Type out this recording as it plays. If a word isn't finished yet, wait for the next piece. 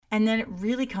And then it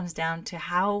really comes down to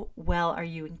how well are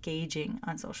you engaging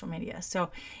on social media. So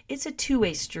it's a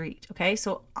two-way street, okay?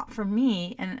 So for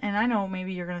me, and I know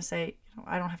maybe you're going to say,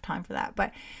 I don't have time for that,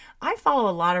 but I follow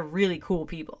a lot of really cool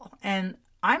people, and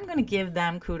I'm going to give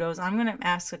them kudos. I'm going to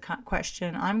ask a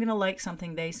question. I'm going to like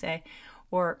something they say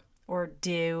or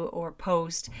do or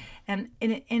post. And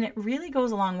it really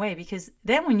goes a long way, because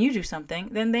then when you do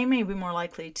something, then they may be more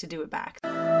likely to do it back.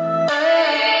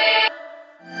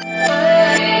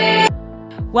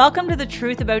 Welcome to the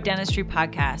Truth About Dentistry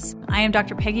podcast. I am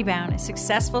Dr. Peggy Bound, a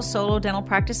successful solo dental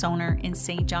practice owner in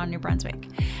St. John, New Brunswick.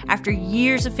 After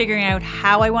years of figuring out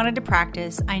how I wanted to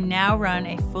practice, I now run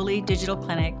a fully digital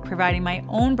clinic providing my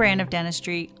own brand of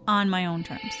dentistry on my own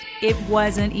terms. It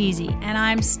wasn't easy, and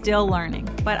I'm still learning,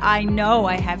 but I know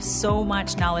I have so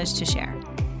much knowledge to share.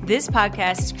 This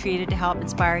podcast is created to help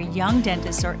inspire young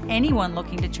dentists or anyone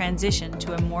looking to transition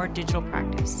to a more digital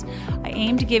practice. I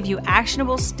aim to give you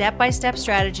actionable step-by-step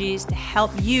strategies to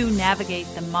help you navigate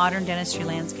the modern dentistry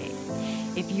landscape.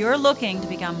 If you're looking to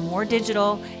become more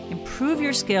digital, improve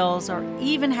your skills, or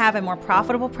even have a more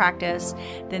profitable practice,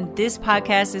 then this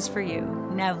podcast is for you.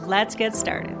 Now let's get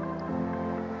started.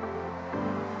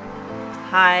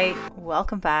 Hi,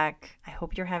 welcome back. I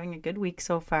hope you're having a good week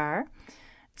so far.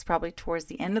 It's probably towards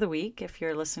the end of the week if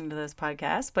you're listening to this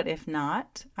podcast, but if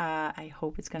not, I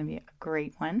hope it's going to be a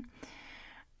great one.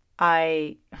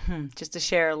 Just to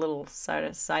share a little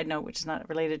side note, which is not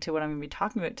related to what I'm going to be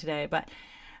talking about today, but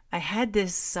I had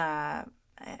this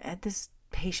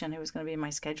patient who was going to be in my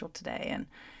schedule today,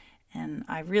 and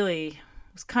I really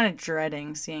was kind of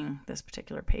dreading seeing this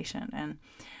particular patient. And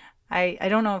I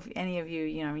don't know if any of you,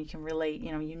 you can relate,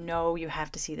 you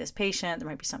have to see this patient. There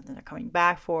might be something they're coming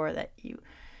back for that you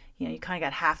kind of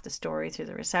got half the story through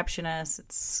the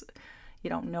receptionist.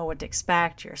 You don't know what to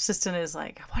expect. Your assistant is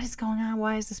like, what is going on?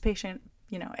 Why is this patient,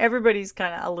 everybody's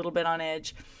kind of a little bit on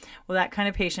edge. Well, that kind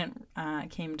of patient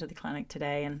came to the clinic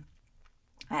today, and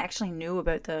I actually knew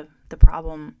about the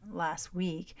problem last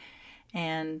week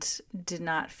and did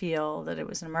not feel that it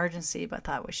was an emergency, but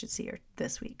thought we should see her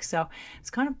this week. So it's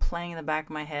kind of playing in the back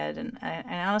of my head. And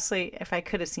honestly, if I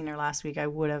could have seen her last week, I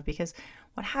would have, because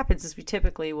what happens is we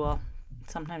typically will,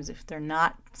 sometimes if they're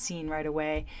not seen right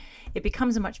away, it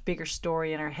becomes a much bigger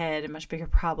story in our head, a much bigger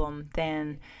problem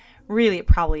than really it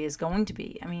probably is going to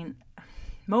be. I mean,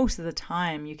 most of the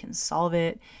time you can solve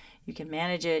it, you can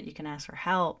manage it, you can ask for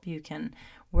help, you can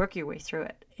work your way through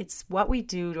it. It's what we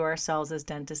do to ourselves as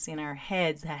dentists in our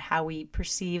heads, that how we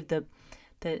perceive the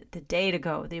day to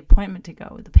go, the appointment to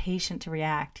go, the patient to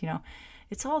react,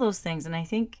 it's all those things. And I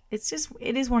think it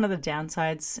is one of the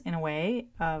downsides in a way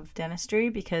of dentistry,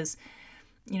 because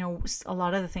a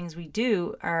lot of the things we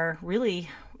do are really,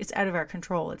 it's out of our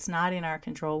control. It's not in our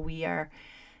control. We are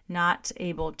not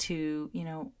able to,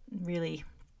 really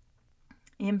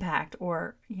impact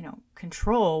or,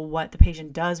 control what the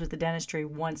patient does with the dentistry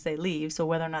once they leave. So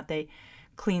whether or not they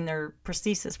clean their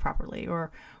prosthesis properly,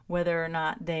 or whether or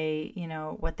not they,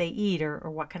 what they eat, or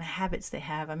what kind of habits they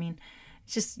have. I mean,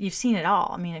 it's just, you've seen it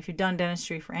all. I mean, if you've done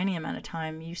dentistry for any amount of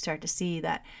time, you start to see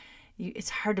that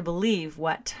it's hard to believe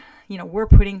what, we're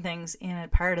putting things in a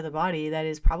part of the body that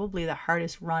is probably the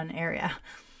hardest run area.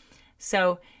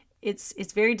 So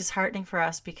it's very disheartening for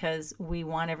us, because we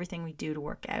want everything we do to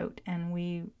work out, and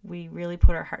we really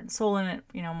put our heart and soul in it.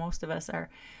 Most of us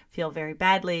feel very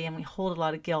badly, and we hold a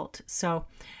lot of guilt. So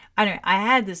anyway, I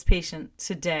had this patient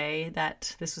today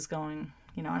that this was going,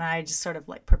 and I just sort of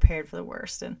like prepared for the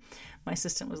worst, and my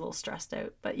assistant was a little stressed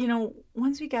out. But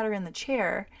once we got her in the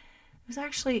chair, it was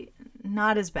actually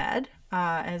not as bad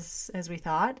as we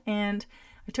thought. And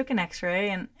I took an x-ray,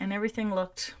 and everything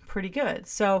looked pretty good.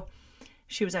 So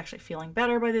she was actually feeling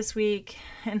better by this week.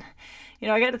 And,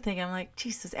 I got to think, I'm like,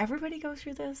 geez, does everybody go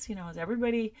through this? Is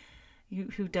everybody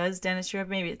who does dentistry,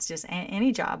 maybe it's just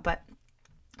any job, but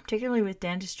particularly with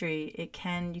dentistry,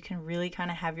 you can really kind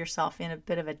of have yourself in a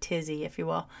bit of a tizzy, if you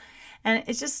will. And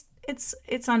it's just,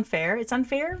 it's unfair. It's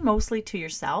unfair mostly to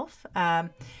yourself.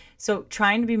 So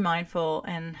trying to be mindful,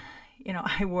 and,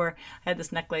 I had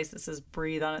this necklace that says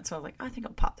breathe on it. So I was like, I think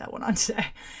I'll pop that one on today.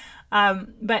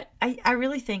 But I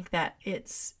really think that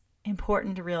it's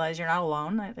important to realize you're not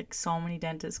alone. Like so many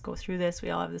dentists go through this. We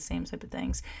all have the same type of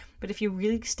things. But if you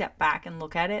really step back and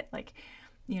look at it, like,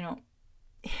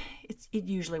 it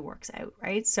usually works out,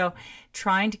 right? So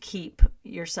trying to keep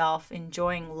yourself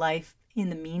enjoying life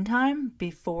in the meantime,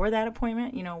 before that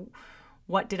appointment,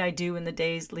 what did I do in the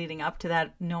days leading up to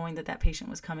that, knowing that patient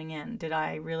was coming in?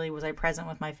 Was I present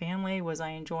with my family? Was I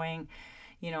enjoying,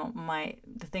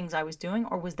 the things I was doing,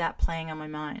 or was that playing on my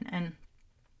mind? And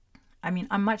I mean,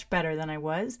 I'm much better than I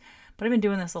was, but I've been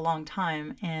doing this a long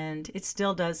time, and it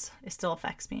still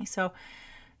affects me. So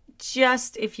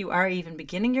just if you are even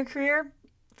beginning your career,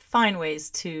 find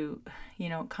ways to,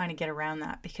 kind of get around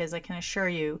that, because I can assure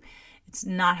you it's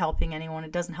not helping anyone.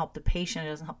 It doesn't help the patient. It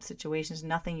doesn't help the situation. There's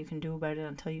nothing you can do about it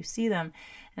until you see them.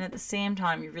 And at the same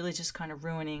time, you're really just kind of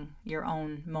ruining your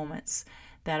own moments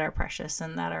that are precious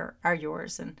and that are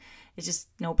yours. And it's just,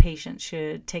 no patient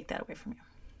should take that away from you.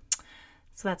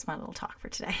 So that's my little talk for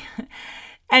today.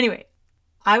 Anyway,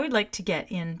 I would like to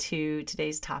get into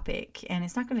today's topic, and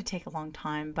it's not going to take a long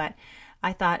time, but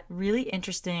I thought really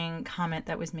interesting comment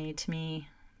that was made to me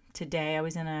today. I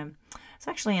was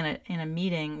actually in a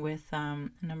meeting with a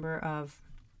number of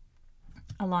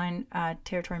aligned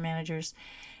territory managers,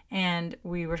 and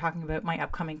we were talking about my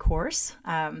upcoming course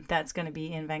that's going to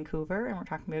be in Vancouver, and we're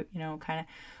talking about kind of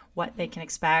what they can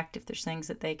expect, if there's things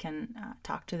that they can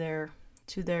talk to their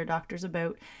doctors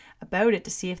about it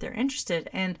to see if they're interested.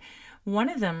 And one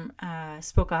of them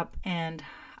spoke up, and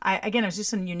it was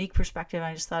just a unique perspective.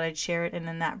 I just thought I'd share it, and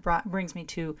then that brings me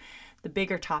to the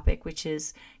bigger topic, which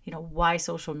is, why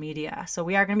social media. So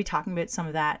we are going to be talking about some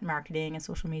of that, marketing and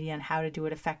social media, and how to do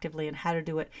it effectively and how to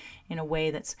do it in a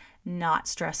way that's not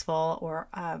stressful or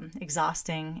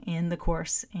exhausting in the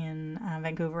course in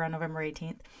Vancouver on November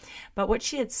 18th. But what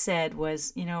she had said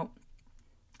was,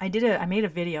 I made a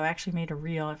video. I actually made a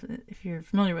reel. If you're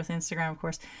familiar with Instagram, of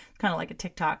course, it's kind of like a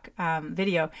TikTok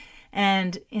video.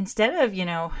 And instead of,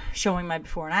 showing my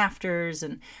before and afters,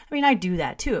 and I do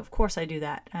that too. Of course I do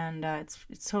that. And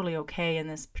it's totally okay in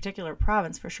this particular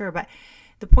province for sure. But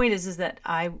the point is that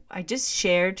I just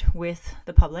shared with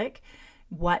the public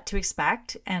what to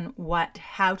expect and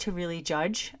how to really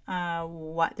judge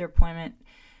what their appointment,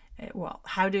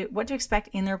 what to expect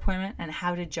in their appointment, and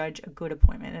how to judge a good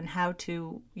appointment, and how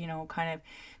to, kind of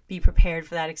be prepared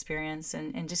for that experience,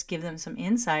 and just give them some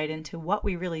insight into what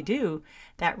we really do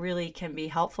that really can be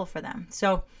helpful for them.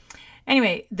 So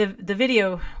anyway, the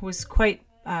video was quite,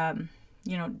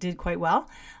 did quite well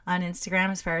on Instagram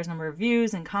as far as number of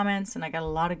views and comments, and I got a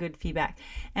lot of good feedback.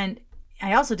 And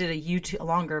I also did a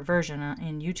longer version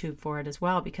in YouTube for it as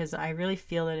well, because I really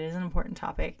feel that it is an important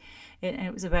topic. And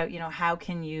it was about, how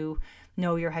can you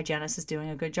know your hygienist is doing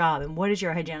a good job, and what is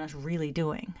your hygienist really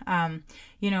doing? A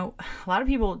lot of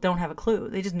people don't have a clue.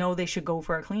 They just know they should go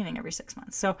for a cleaning every 6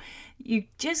 months. So you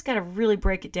just got to really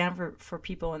break it down for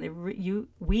people. And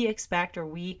we expect, or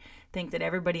we think that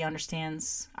everybody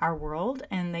understands our world,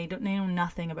 and they know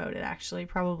nothing about it, actually,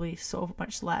 probably so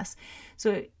much less.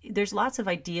 So there's lots of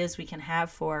ideas we can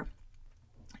have for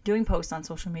doing posts on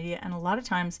social media, and a lot of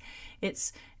times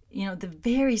it's the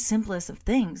very simplest of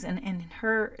things. And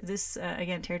this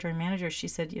territory manager, she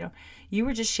said, you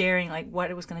were just sharing like what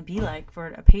it was going to be like for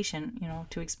a patient,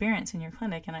 to experience in your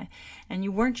clinic, and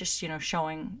you weren't just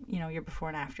showing your before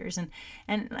and afters, and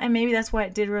maybe that's why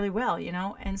it did really well,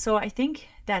 and so I think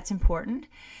that's important.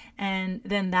 And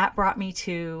then that brought me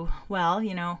to,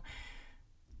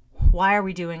 why are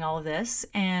we doing all of this?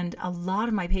 And a lot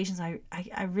of my patients,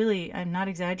 I'm not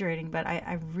exaggerating, but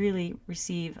I really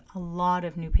receive a lot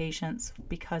of new patients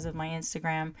because of my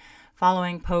Instagram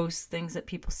following posts, things that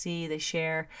people see, they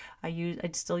share. I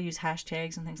still use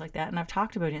hashtags and things like that. And I've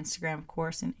talked about Instagram, of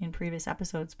course, in previous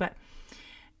episodes. But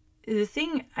the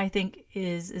thing I think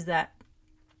is that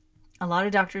a lot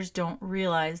of doctors don't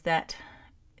realize that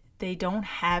they don't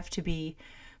have to be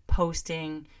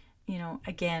posting,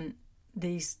 making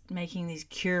these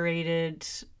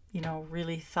curated,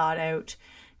 really thought out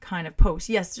kind of posts.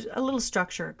 Yes, a little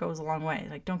structure goes a long way.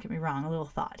 Like, don't get me wrong, a little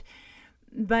thought.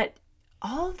 But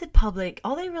all the public,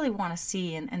 all they really want to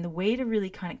see, and the way to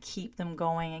really kind of keep them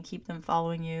going and keep them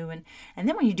following you, and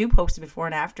then when you do post it before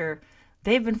and after,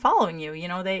 they've been following you,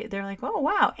 they're like, oh,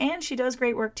 wow, and she does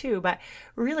great work too. But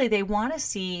really, they want to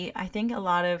see, I think a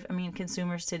lot of,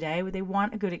 consumers today, they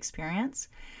want a good experience.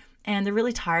 And they're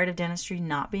really tired of dentistry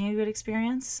not being a good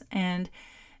experience. And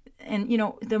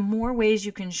the more ways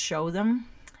you can show them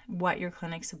what your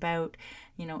clinic's about,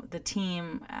 the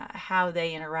team, how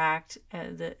they interact,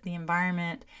 the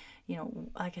environment,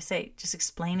 like I say, just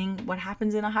explaining what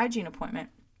happens in a hygiene appointment,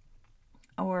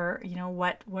 or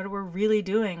what we're really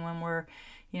doing when we're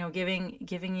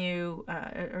giving you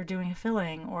or doing a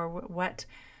filling, or what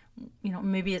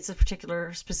maybe it's a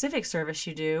particular specific service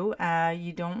you do.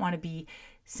 You don't want to be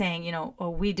saying, oh,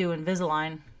 we do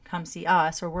Invisalign, come see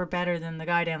us, or we're better than the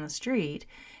guy down the street.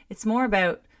 It's more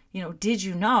about, did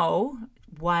you know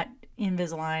what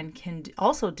Invisalign can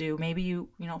also do? Maybe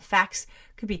facts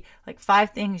could be like 5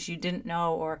 things you didn't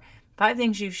know, or 5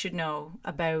 things you should know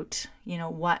about,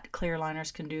 what clear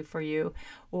aligners can do for you,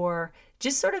 or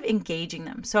just sort of engaging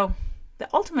them. So the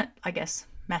ultimate, I guess,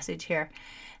 message here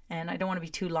and I don't want to be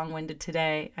too long-winded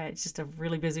today. It's just a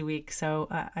really busy week, so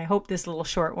I hope this little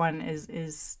short one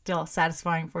is still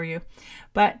satisfying for you.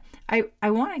 But I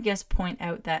want to just point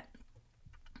out that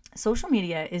social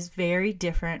media is very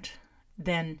different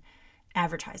than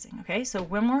advertising. Okay, so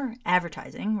when we're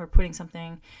advertising, we're putting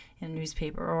something in a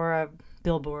newspaper or a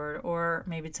billboard, or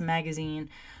maybe it's a magazine.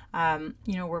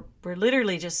 We're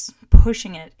literally just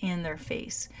pushing it in their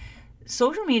face.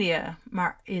 Social media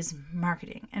is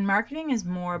marketing, and marketing is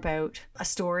more about a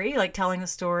story, like telling the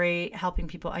story, helping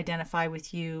people identify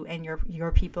with you and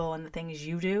your people and the things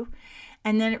you do.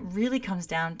 And then it really comes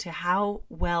down to how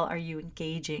well are you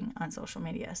engaging on social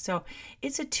media. So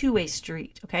it's a two-way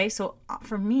street, okay? So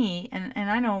for me, and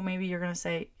I know maybe you're going to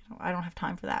say, I don't have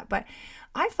time for that, but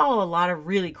I follow a lot of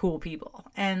really cool people,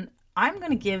 and I'm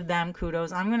going to give them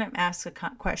kudos. I'm going to ask a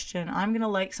question. I'm going to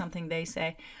like something they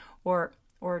say or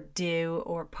do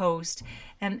or post.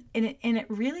 And it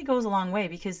really goes a long way,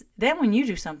 because then when you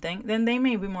do something, then they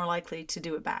may be more likely to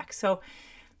do it back. So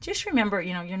just remember,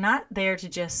 you're not there to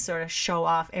just sort of show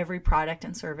off every product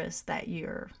and service that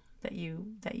you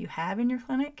have in your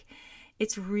clinic.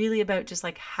 It's really about just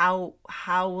like how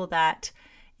will that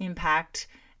impact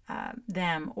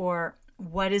them, or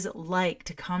what is it like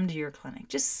to come to your clinic?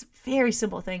 Just very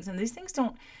simple things. And these things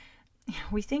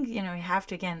we think, you have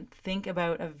to, again, think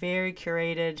about a very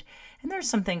curated, and there's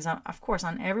some things of course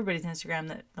on everybody's Instagram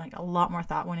that like a lot more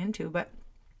thought went into, but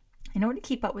in order to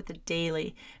keep up with the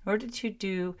daily, in order to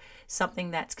do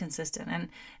something that's consistent. And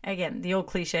again, the old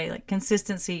cliche, like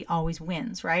consistency always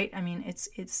wins, right? I mean,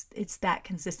 it's that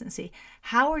consistency.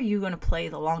 How are you going to play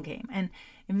the long game? And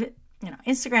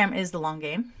Instagram is the long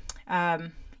game.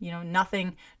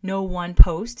 No one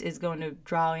post is going to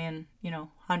draw in,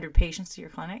 100 patients to your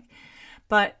clinic,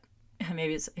 but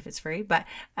maybe if it's free, but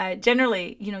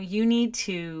generally, you need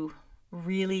to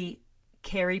really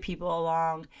carry people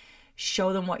along,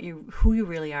 show them who you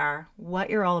really are, what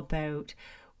you're all about,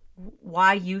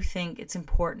 why you think it's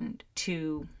important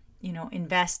to,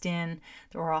 invest in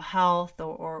the oral health,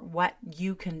 or what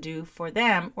you can do for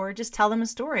them, or just tell them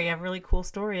a really cool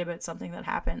story about something that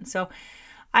happened. So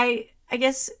I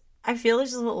guess I feel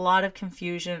there's a lot of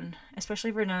confusion,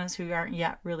 especially for dentists who aren't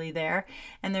yet really there,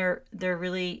 and they're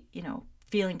really,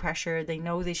 feeling pressure. They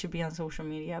know they should be on social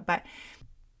media, but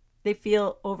they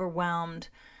feel overwhelmed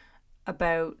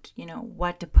about,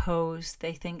 what to post.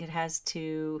 They think it has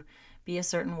to be a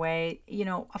certain way.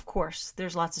 Of course,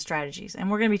 there's lots of strategies, and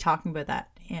we're going to be talking about that.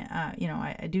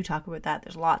 I do talk about that.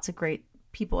 There's lots of great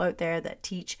people out there that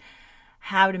teach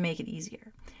how to make it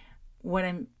easier. What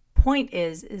I'm point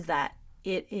is that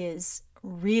it is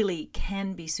really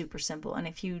can be super simple. And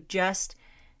if you just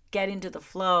get into the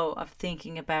flow of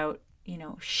thinking about,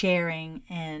 sharing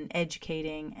and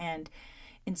educating and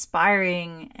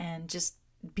inspiring and just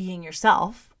being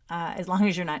yourself, as long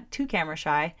as you're not too camera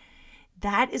shy,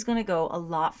 that is going to go a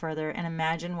lot further. And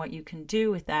imagine what you can do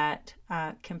with that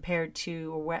compared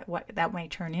to what that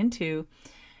might turn into,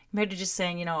 compared to just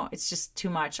saying, it's just too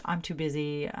much, I'm too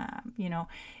busy,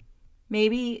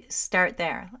 Maybe start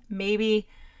there. Maybe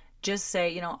just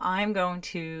say, I'm going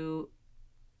to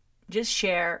just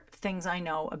share things I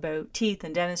know about teeth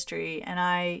and dentistry, and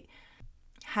I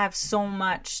have so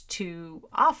much to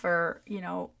offer,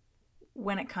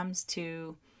 when it comes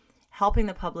to helping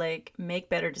the public make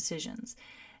better decisions.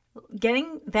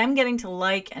 Getting to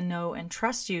like and know and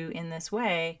trust you in this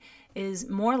way is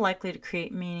more likely to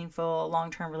create meaningful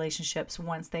long-term relationships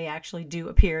once they actually do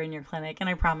appear in your clinic. And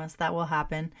I promise that will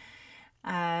happen.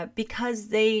 Because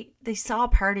they saw a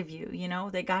part of you,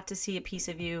 they got to see a piece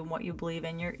of you and what you believe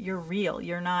in. You're real.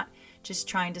 You're not just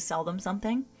trying to sell them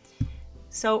something.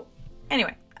 So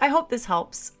anyway, I hope this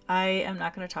helps. I am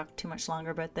not going to talk too much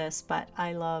longer about this, but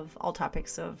I love all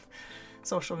topics of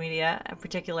social media in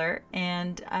particular.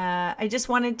 And I just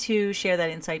wanted to share that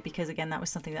insight because, again, that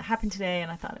was something that happened today and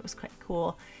I thought it was quite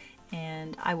cool.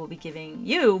 And I will be giving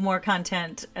you more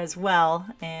content as well.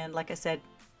 And like I said,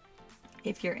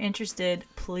 if you're interested,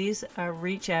 please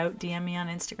reach out, DM me on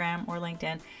Instagram or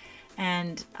LinkedIn,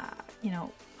 and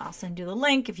I'll send you the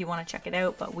link if you want to check it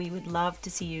out. But we would love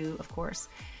to see you, of course,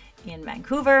 in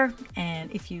Vancouver.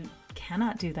 And if you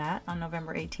cannot do that on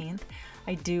November 18th,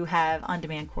 I do have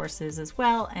on-demand courses as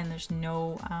well, and there's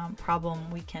no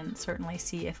problem. We can certainly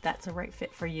see if that's a right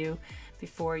fit for you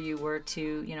before you were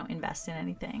to, invest in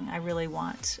anything. I really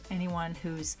want anyone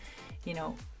who's,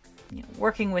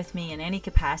 working with me in any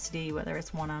capacity, whether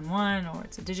it's one-on-one or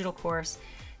it's a digital course,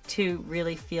 to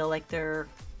really feel like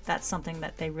that's something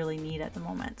that they really need at the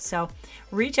moment. So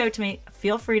reach out to me.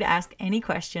 Feel free to ask any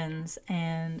questions,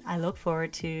 and I look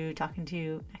forward to talking to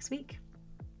you next week.